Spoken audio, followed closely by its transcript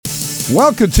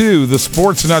Welcome to the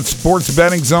Sports Nutz Sports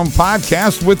Betting Zone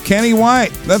podcast with Kenny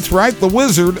White. That's right, the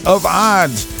Wizard of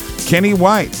Odds, Kenny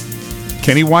White.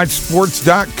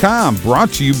 KennyWhiteSports.com,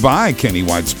 brought to you by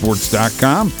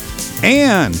KennyWhiteSports.com.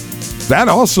 And that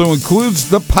also includes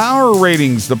the Power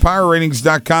Ratings,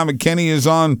 thepowerratings.com. And Kenny is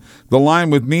on the line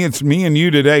with me. It's me and you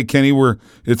today, Kenny.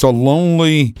 It's a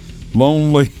lonely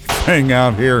thing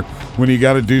out here when you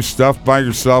got to do stuff by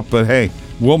yourself. But, hey,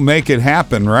 we'll make it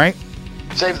happen, right?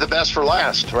 Save the best for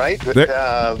last, right?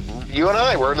 You and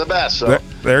I, we're the best. So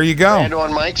there you go. Brando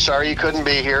and Mike, sorry you couldn't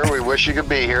be here. We wish you could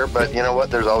be here, but you know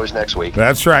what? There's always next week.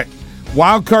 That's right.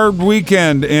 Wild card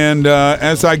weekend, and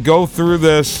as I go through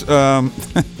this,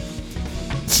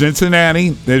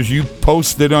 Cincinnati, as you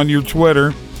posted on your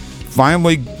Twitter,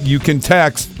 finally you can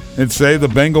text and say the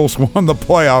Bengals won the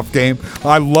playoff game.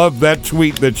 I love that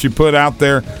tweet that you put out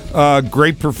there.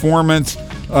 Great performance.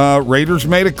 Raiders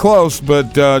made it close,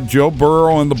 but Joe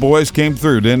Burrow and the boys came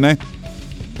through, didn't they?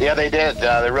 Yeah, they did.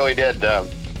 They really did.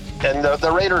 And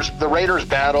the Raiders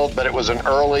battled, but it was an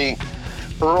early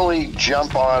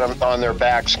jump on their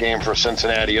backs game for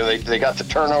Cincinnati. They got the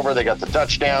turnover, they got the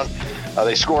touchdown,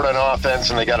 they scored on offense,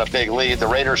 and they got a big lead. The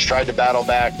Raiders tried to battle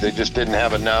back, they just didn't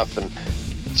have enough. And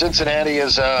Cincinnati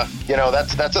is,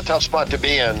 that's a tough spot to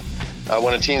be in.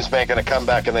 When a team's making a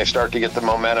comeback and they start to get the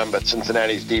momentum, but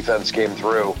Cincinnati's defense came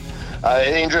through.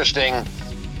 Interesting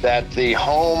that the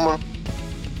home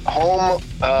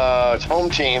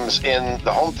teams in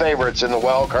the home favorites in the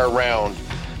wild card round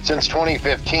since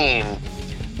 2015,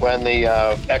 when the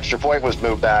extra point was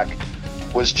moved back,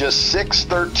 was just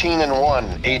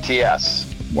 6-13-1 ATS.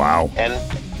 Wow! And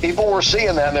people were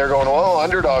seeing that and they're going, "Oh,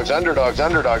 underdogs."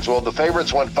 Well, the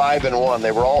favorites went 5-1.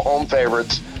 They were all home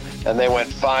favorites. And they went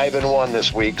 5-1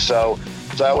 this week. So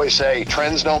I always say,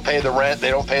 trends don't pay the rent. They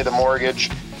don't pay the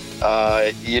mortgage.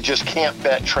 You just can't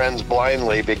bet trends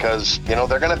blindly because, they're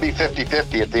going to be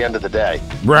 50-50 at the end of the day.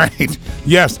 Right.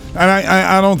 Yes. And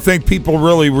I don't think people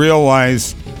really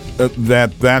realize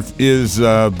that is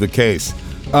the case.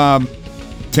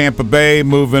 Tampa Bay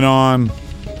moving on.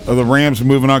 The Rams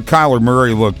moving on. Kyler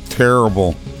Murray looked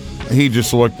terrible. He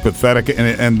just looked pathetic.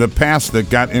 And the pass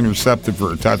that got intercepted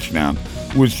for a touchdown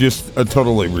was just a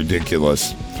totally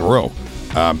ridiculous throw.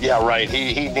 Yeah, right.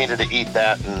 He needed to eat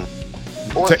that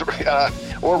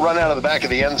or run out of the back of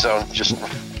the end zone. Just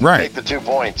take the 2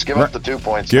 points. Give up the 2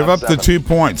 points. Give up the 2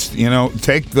 points.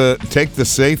 Take the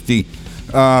safety.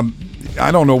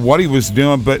 I don't know what he was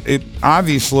doing, but it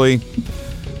obviously.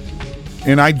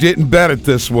 And I didn't bet it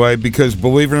this way because,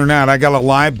 believe it or not, I got a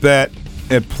live bet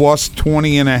at plus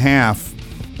 20.5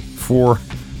 for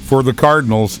the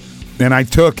Cardinals, and I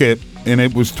took it. And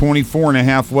it was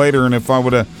 24.5 later, and if I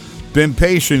would have been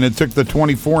patient and took the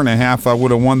 24.5, I would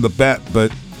have won the bet.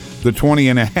 But the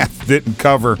 20.5 didn't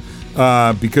cover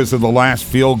because of the last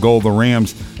field goal the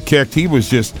Rams kicked.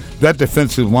 That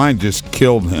defensive line just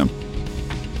killed him.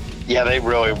 Yeah, they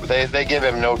give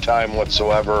him no time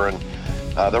whatsoever. And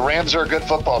the Rams are a good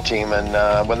football team,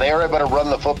 and when they are able to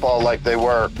run the football like they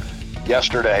were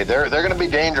yesterday, they're going to be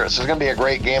dangerous. It's going to be a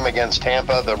great game against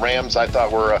Tampa. The Rams, I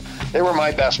thought, they were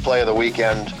my best play of the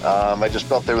weekend. I just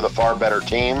felt they were the far better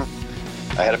team.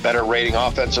 I had a better rating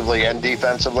offensively and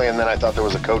defensively, and then I thought there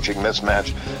was a coaching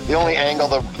mismatch. The only angle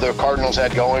the Cardinals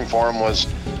had going for them was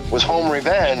home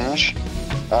revenge,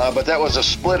 but that was a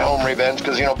split home revenge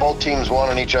because, both teams won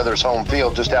on each other's home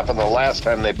field. Just happened the last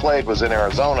time they played was in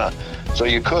Arizona, so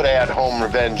you could add home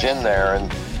revenge in there.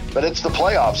 But it's the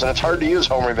playoffs, and it's hard to use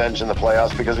home revenge in the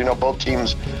playoffs because, both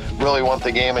teams really want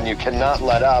the game, and you cannot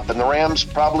let up. And the Rams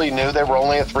probably knew they were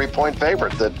only a 3-point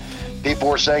favorite, that people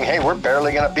were saying, hey, we're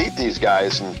barely going to beat these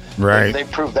guys. And they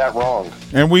proved that wrong.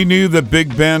 And we knew that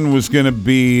Big Ben was going to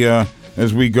be,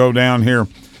 as we go down here,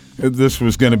 this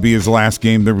was going to be his last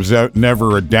game. There was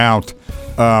never a doubt,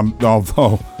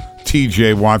 although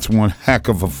T.J. Watt's one heck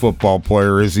of a football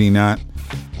player, is he not?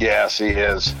 Yes, he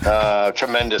is.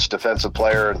 Tremendous defensive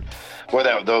player. And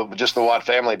just the Watt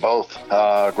family, both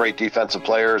great defensive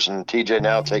players, and TJ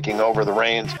now taking over the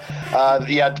reins.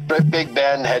 Big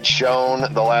Ben had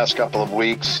shown the last couple of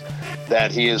weeks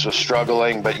that he is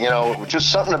struggling, but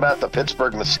just something about the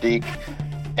Pittsburgh mystique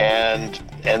and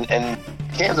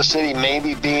Kansas City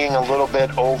maybe being a little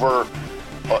bit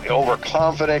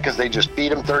overconfident because they just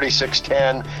beat him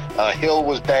 36-10. Hill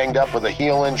was banged up with a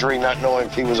heel injury, not knowing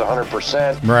if he was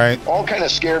 100%. Right. All kind of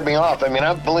scared me off. I mean,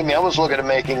 believe me, I was looking at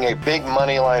making a big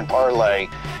money line parlay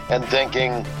and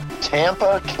thinking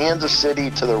Tampa, Kansas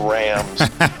City to the Rams.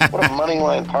 What a money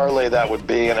line parlay that would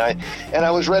be. And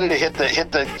I was ready to hit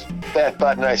the bet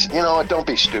button. I said, you know what, don't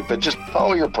be stupid. Just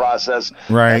follow your process.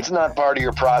 Right. It's not part of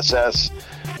your process.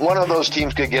 one of those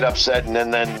teams could get upset,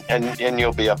 and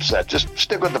you'll be upset. Just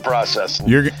stick with the process.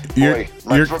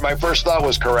 My first thought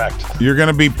was correct. You're going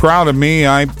to be proud of me.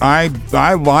 I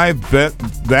live bet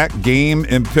that game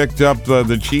and picked up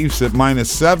the Chiefs at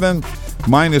 -7,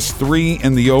 -3,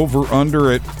 and the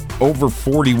over/under at over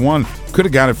 41. Could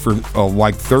have got it for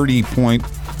like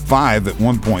 30.5 at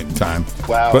one point in time.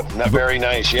 Wow, very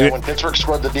nice. Yeah, when Pittsburgh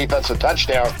scored the defensive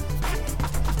touchdown,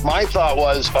 my thought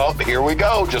was, oh, here we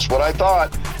go. Just what I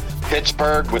thought.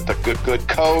 Pittsburgh with the good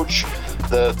coach,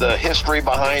 the history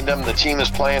behind them. The team is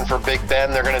playing for Big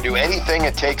Ben. They're going to do anything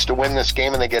it takes to win this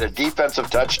game, and they get a defensive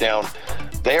touchdown.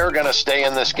 They're going to stay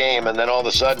in this game, and then all of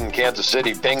a sudden, Kansas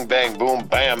City, bing, bang, boom,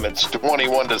 bam, it's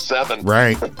 21-7.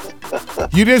 Right.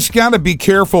 You just got to be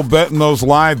careful betting those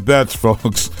live bets,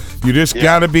 folks. You just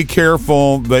got to be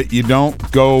careful that you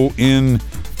don't go in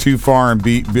too far and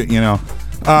be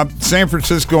San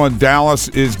Francisco and Dallas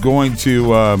is going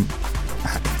to,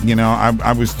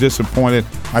 I was disappointed.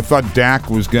 I thought Dak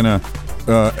was going to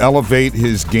elevate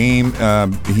his game.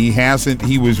 He hasn't.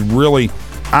 He was really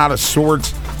out of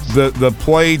sorts. The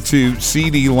play to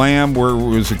CeeDee Lamb where it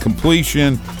was a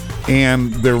completion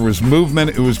and there was movement,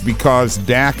 it was because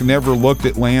Dak never looked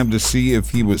at Lamb to see if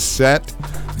he was set.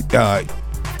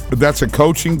 That's a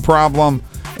coaching problem,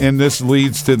 and this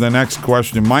leads to the next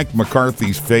question. Mike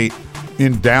McCarthy's fate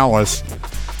in Dallas,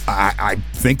 I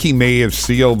think he may have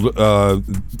sealed.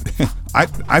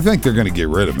 I think they're going to get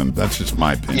rid of him. That's just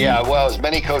my opinion. Yeah, well, as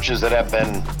many coaches that have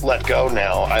been let go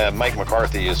now, Mike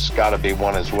McCarthy has got to be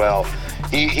one as well.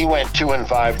 He went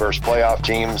 2-5 versus playoff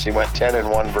teams. He went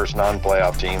 10-1 versus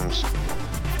non-playoff teams.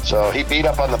 So he beat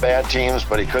up on the bad teams,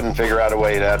 but he couldn't figure out a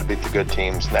way to beat the good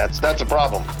teams. And that's a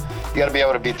problem. You got to be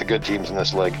able to beat the good teams in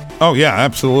this league. Oh yeah,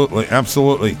 absolutely.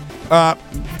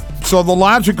 So the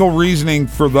logical reasoning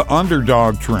for the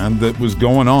underdog trend that was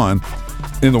going on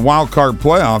in the wild card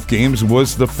playoff games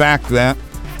was the fact that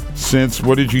since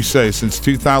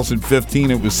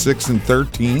 2015 it was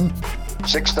 6-13.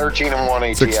 6-13-1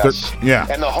 ATS. Yeah.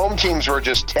 And the home teams were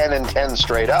just 10-10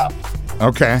 straight up.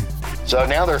 Okay. So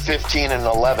now they're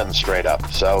 15-11 straight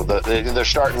up. So they're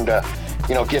starting to,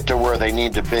 get to where they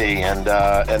need to be. And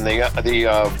the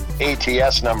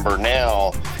ATS number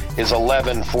now is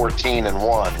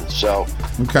 11-14-1. So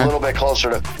a little bit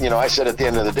closer to, I said at the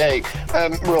end of the day,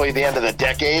 really the end of the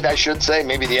decade, I should say,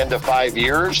 maybe the end of 5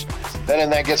 years.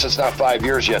 Then I guess it's not 5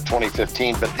 years yet,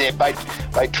 2015, but by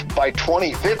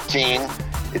 2015,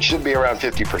 it should be around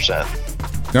 50%.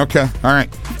 Okay, all right.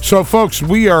 So, folks,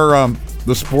 we are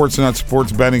the Sports Nut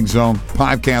Sports Betting Zone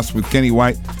podcast with Kenny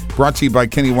White, brought to you by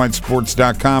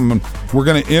KennyWhiteSports.com, and we're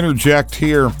going to interject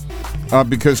here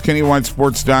because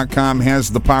KennyWhiteSports.com has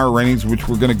the power ratings, which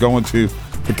we're going to go into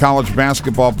the college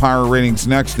basketball power ratings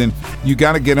next, and you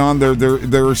got to get on there.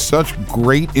 There is such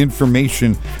great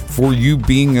information for you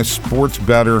being a sports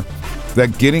bettor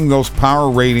that getting those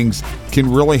power ratings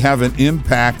can really have an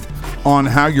impact on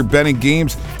how you're betting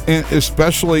games, and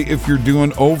especially if you're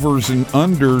doing overs and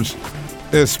unders,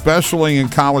 especially in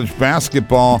college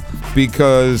basketball,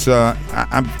 because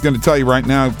I'm going to tell you right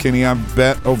now, Kenny, I've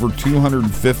bet over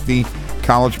 250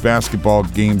 college basketball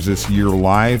games this year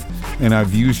live, and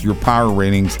I've used your power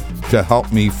ratings to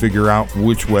help me figure out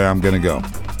which way I'm going to go.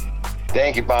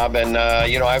 Thank you, Bob. And,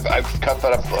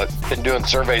 I've been doing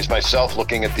surveys myself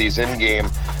looking at these in-game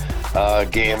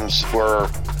games where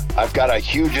I've got a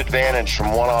huge advantage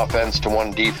from one offense to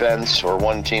one defense or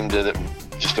one team to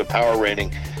just a power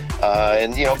rating.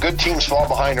 And good teams fall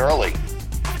behind early.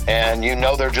 And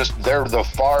they're the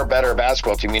far better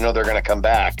basketball team. They're going to come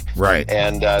back. Right.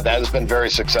 And that has been very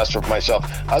successful for myself.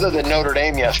 Other than Notre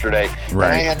Dame yesterday,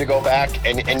 right. And I had to go back,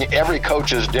 and every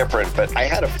coach is different, but I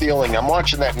had a feeling, I'm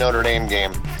watching that Notre Dame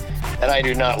game, and I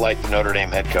do not like the Notre Dame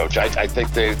head coach. I think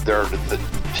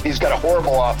he's got a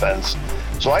horrible offense.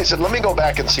 So I said, let me go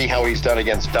back and see how he's done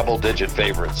against double-digit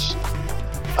favorites.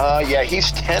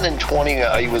 He's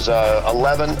 10-20. He was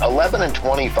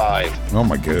 11-25. Oh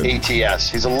my goodness. ATS.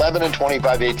 He's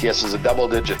 11-25 ATS as a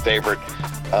double-digit favorite,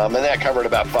 and that covered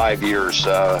about 5 years,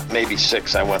 maybe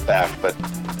 6. I went back, but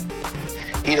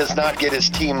he does not get his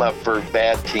team up for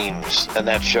bad teams, and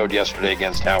that showed yesterday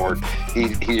against Howard.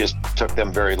 He just took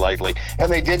them very lightly,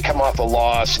 and they did come off a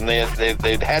loss, and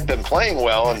they had been playing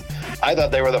well, and I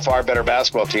thought they were the far better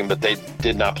basketball team, but they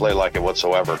did not play like it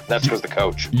whatsoever. That's because the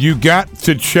coach. You got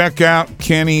to check out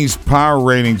Kenny's power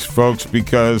ratings, folks,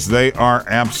 because they are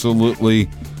absolutely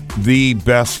the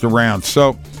best around.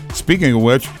 So, speaking of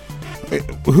which,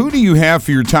 who do you have for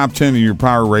your top 10 in your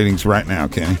power ratings right now,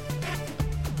 Kenny?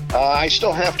 I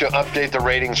still have to update the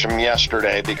ratings from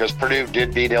yesterday because Purdue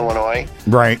did beat Illinois.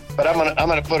 Right. But I'm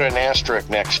gonna put an asterisk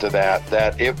next to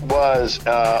that it was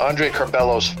Andre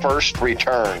Corbello's first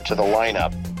return to the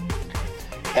lineup.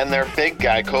 And their big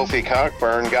guy, Kofi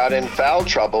Cockburn, got in foul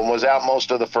trouble and was out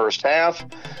most of the first half.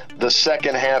 The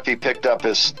second half, he picked up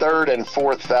his third and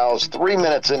fourth fouls 3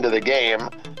 minutes into the game.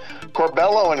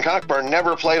 Corbello and Cockburn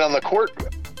never played on the court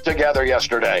together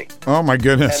yesterday. Oh, my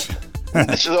goodness.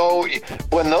 So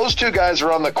when those two guys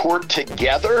are on the court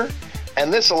together,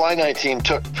 and this Illini team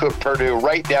took Purdue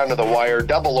right down to the wire,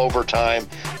 double overtime,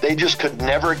 they just could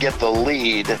never get the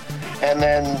lead. And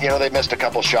then, they missed a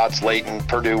couple shots late, and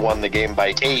Purdue won the game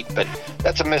by 8. But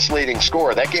that's a misleading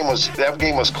score. That game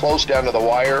was close down to the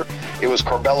wire. It was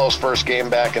Corbello's first game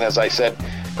back, and as I said,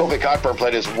 Kofi Cockburn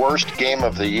played his worst game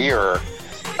of the year.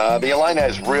 The Illini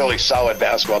is a really solid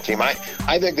basketball team. I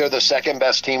think they're the second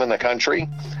best team in the country.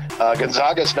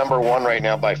 Gonzaga's number one right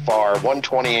now by far,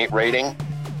 128 rating.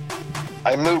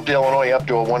 I moved Illinois up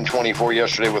to a 124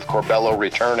 yesterday with Corbello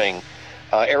returning.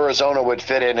 Arizona would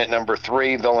fit in at number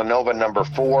 3, Villanova number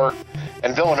 4,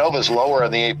 and Villanova's lower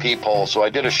in the AP poll. So I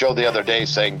did a show the other day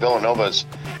saying Villanova's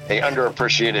a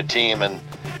underappreciated team, and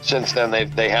since then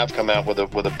they have come out with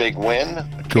a big win.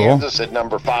 Cool. Kansas at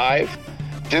number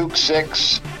 5, Duke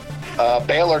 6,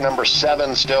 Baylor number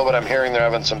 7 still, but I'm hearing they're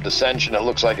having some dissension. It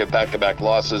looks like a back-to-back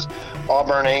losses.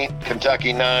 Auburn 8,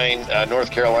 Kentucky 9,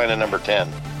 North Carolina number 10.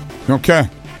 Okay,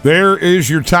 there is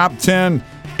your top 10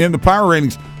 in the power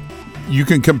ratings. You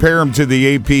can compare them to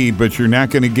the AP, but you're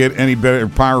not going to get any better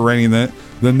power rating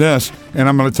than this. And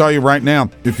I'm going to tell you right now,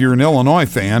 if you're an Illinois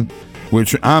fan,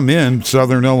 which I'm in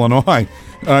Southern Illinois,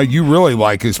 you really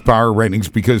like his power ratings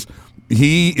because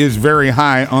he is very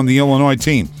high on the Illinois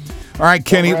team. All right,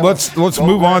 Kenny, let's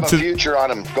move on to future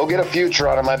on him. Go get a future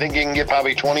on him. I think you can get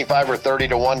probably 25 or 30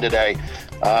 to 1 today.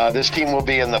 This team will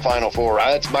be in the Final Four.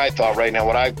 That's my thought right now.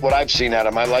 What I've seen at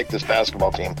him, I like this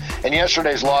basketball team. And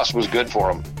yesterday's loss was good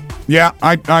for him. Yeah,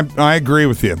 I agree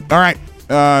with you. All right,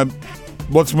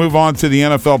 let's move on to the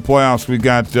NFL playoffs. We've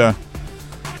got the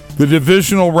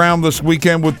divisional round this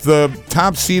weekend with the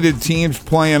top-seeded teams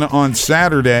playing on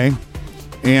Saturday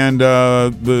and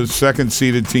the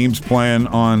second-seeded teams playing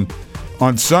on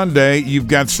Sunday. You've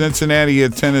got Cincinnati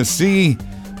at Tennessee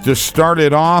to start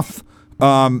it off.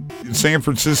 San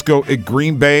Francisco at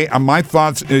Green Bay. My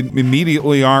thoughts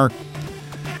immediately are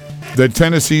that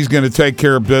Tennessee's going to take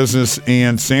care of business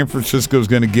and San Francisco's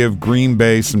going to give Green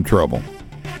Bay some trouble.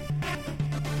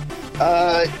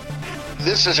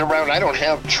 This is a round. I don't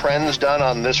have trends done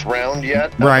on this round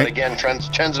yet. Right. But again, trends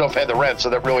don't pay the rent, so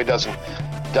that really doesn't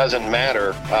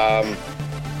matter.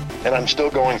 And I'm still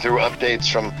going through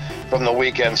updates from the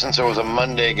weekend. Since it was a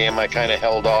Monday game, I kind of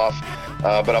held off.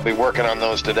 But I'll be working on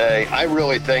those today. I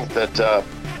really think that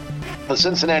the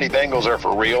Cincinnati Bengals are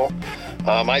for real.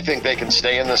 I think they can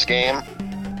stay in this game.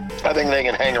 I think they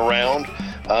can hang around.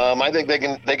 I think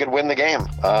they could win the game.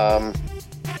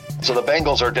 So the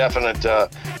Bengals are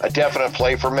a definite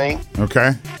play for me.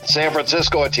 Okay. San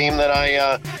Francisco, a team that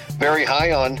I very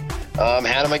high on.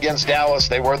 Had them against Dallas.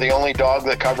 They were the only dog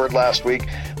that covered last week.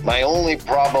 My only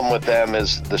problem with them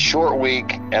is the short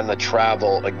week and the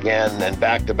travel again and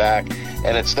back-to-back.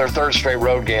 And it's their third straight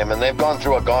road game. And they've gone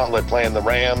through a gauntlet playing the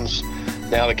Rams,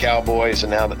 now the Cowboys,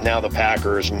 and now the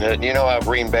Packers. And you know how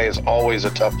Green Bay is always a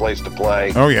tough place to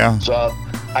play. Oh, yeah. So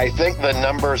I think the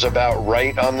number's about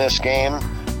right on this game.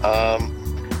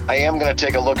 I am going to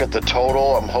take a look at the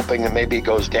total. I'm hoping that maybe it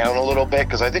goes down a little bit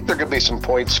because I think there could be some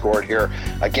points scored here.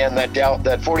 Again, that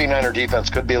 49er defense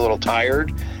could be a little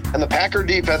tired. And the Packer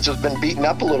defense has been beaten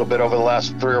up a little bit over the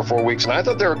last 3 or 4 weeks, and I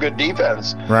thought they were a good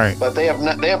defense. Right. But they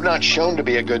have not shown to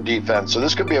be a good defense. So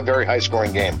this could be a very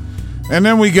high-scoring game. And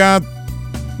then we got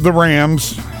the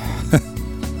Rams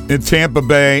in Tampa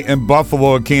Bay and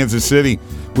Buffalo at Kansas City,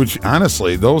 which,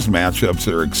 honestly, those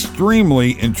matchups are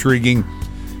extremely intriguing.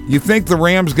 You think the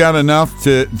Rams got enough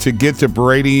to get to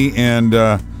Brady and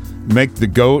make the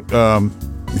GOAT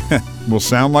will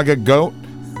sound like a GOAT?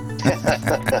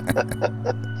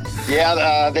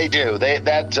 Yeah, they do.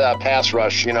 That pass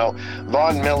rush,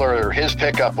 Von Miller, his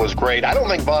pickup was great. I don't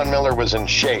think Von Miller was in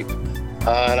shape,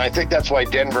 and I think that's why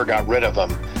Denver got rid of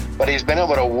him. But he's been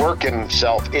able to work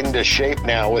himself into shape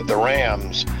now with the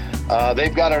Rams.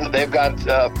 They've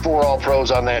got 4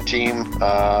 All-Pros on that team.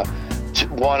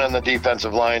 1 on the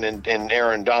defensive line and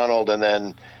Aaron Donald, and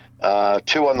then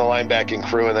 2 on the linebacking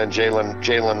crew, and then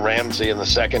Jalen Ramsey in the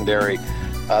secondary.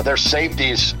 Their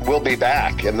safeties will be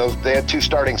back, and they had 2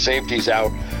 starting safeties out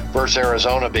versus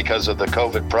Arizona because of the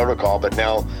COVID protocol, but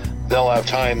now they'll have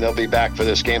time. They'll be back for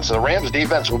this game. So the Rams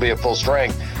defense will be at full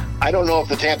strength. I don't know if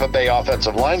the Tampa Bay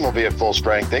offensive line will be at full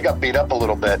strength. They got beat up a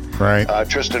little bit. Right.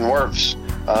 Tristan Wirfs,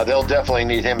 they'll definitely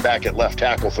need him back at left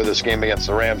tackle for this game against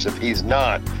the Rams. If he's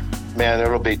not, man,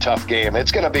 it'll be a tough game.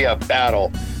 It's going to be a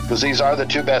battle because these are the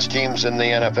two best teams in the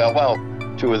NFL.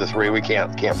 Well, two of the three. We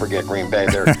can't forget Green Bay.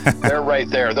 They're right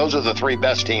there. Those are the three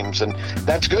best teams, and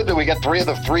that's good that we got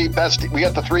the three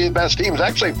best teams.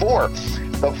 Actually, four.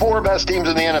 The four best teams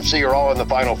in the NFC are all in the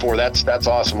Final Four. That's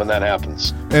awesome when that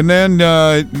happens. And then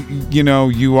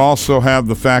you also have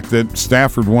the fact that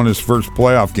Stafford won his first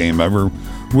playoff game ever,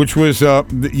 which was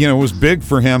was big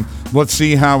for him. Let's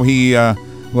see how he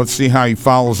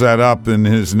follows that up in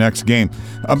his next game.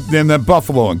 And then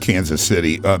Buffalo and Kansas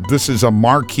City. This is a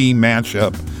marquee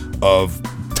matchup of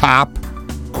top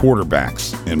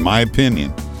quarterbacks, in my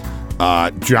opinion.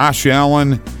 Josh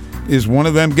Allen is one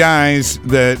of them guys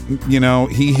that,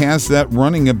 he has that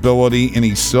running ability, and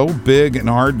he's so big and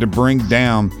hard to bring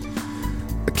down.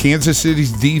 Kansas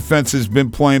City's defense has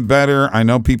been playing better. I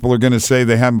know people are going to say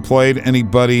they haven't played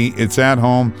anybody. It's at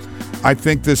home. I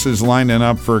think this is lining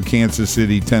up for a Kansas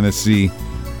City-Tennessee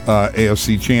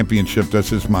AFC championship.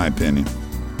 That's just my opinion.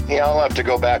 Yeah, I'll have to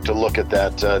go back to look at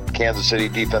that Kansas City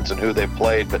defense and who they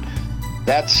played, but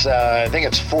that's I think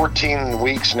it's 14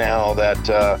 weeks now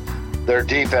that their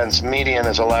defense median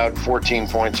has allowed 14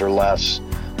 points or less.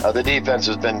 The defense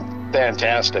has been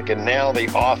fantastic, and now the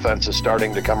offense is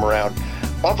starting to come around.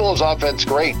 Buffalo's offense,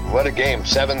 great. What a game.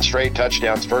 7 straight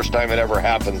touchdowns, first time it ever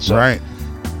happened. So right.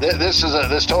 This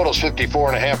total's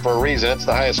 54.5 for a reason. It's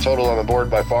the highest total on the board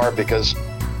by far because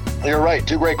you're right,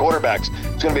 two great quarterbacks.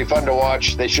 It's going to be fun to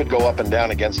watch. They should go up and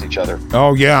down against each other.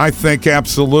 Oh, yeah, I think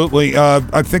absolutely.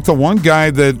 I think the one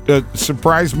guy that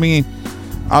surprised me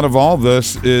out of all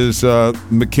this is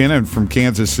McKinnon from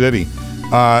Kansas City.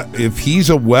 If he's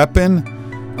a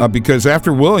weapon, because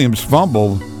after Williams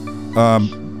fumbled,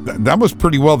 that was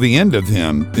pretty well the end of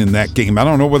him in that game. I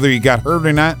don't know whether he got hurt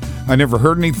or not. I never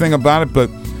heard anything about it, but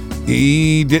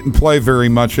he didn't play very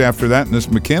much after that. And this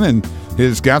McKinnon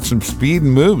has got some speed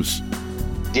and moves.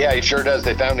 Yeah, he sure does.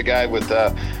 They found a guy with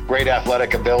great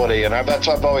athletic ability, and that's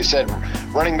what I've always said.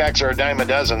 Running backs are a dime a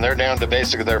dozen. They're down to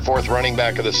basically their fourth running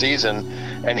back of the season,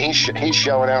 and he's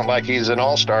showing out like he's an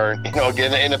all-star.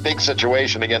 Again in a big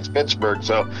situation against Pittsburgh.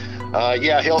 So,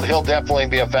 he'll definitely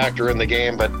be a factor in the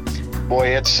game. But boy,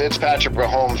 it's Patrick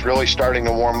Mahomes really starting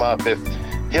to warm up. If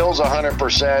Hill's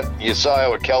 100%, you saw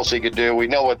what Kelsey could do. We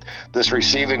know what this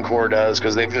receiving core does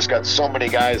because they've just got so many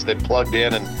guys that plugged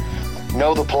in and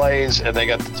know the plays, and they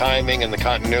got the timing and the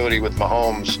continuity with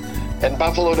Mahomes. And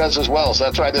Buffalo does as well, so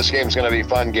that's why this game's going to be a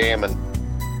fun game. And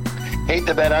hate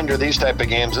to bet under these type of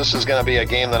games. This is going to be a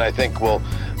game that I think will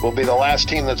be the last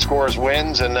team that scores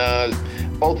wins, and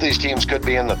both these teams could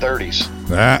be in the 30s.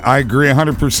 I agree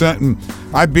 100%, and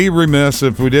I'd be remiss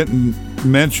if we didn't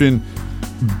mention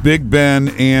Big Ben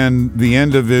and the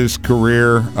end of his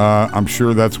career. I'm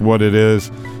sure that's what it is.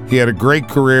 He had a great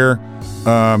career.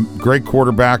 Great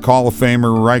quarterback, Hall of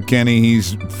Famer, right, Kenny?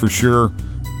 He's for sure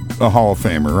a Hall of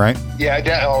Famer, right?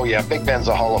 Yeah, Big Ben's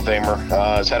a Hall of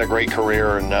Famer. He's had a great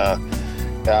career, and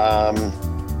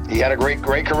he had a great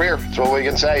career. That's what we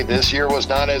can say. This year was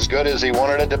not as good as he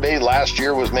wanted it to be. Last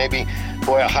year was maybe,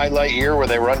 a highlight year where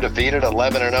they were undefeated,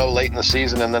 11-0 late in the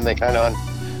season, and then they kind of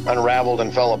unraveled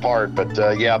and fell apart. But,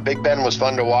 Big Ben was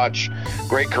fun to watch.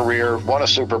 Great career, won a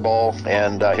Super Bowl,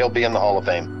 and he'll be in the Hall of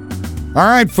Fame. All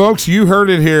right, folks, you heard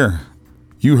it here.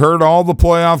 You heard all the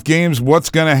playoff games, what's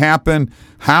going to happen,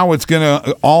 how it's going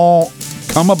to all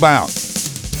come about.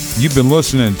 You've been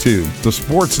listening to the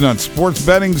Sports Nutz Sports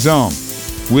Betting Zone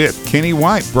with Kenny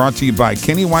White, brought to you by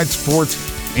Kenny White Sports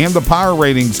and the power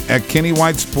ratings at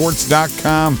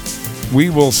KennyWhiteSports.com. We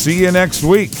will see you next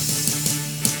week.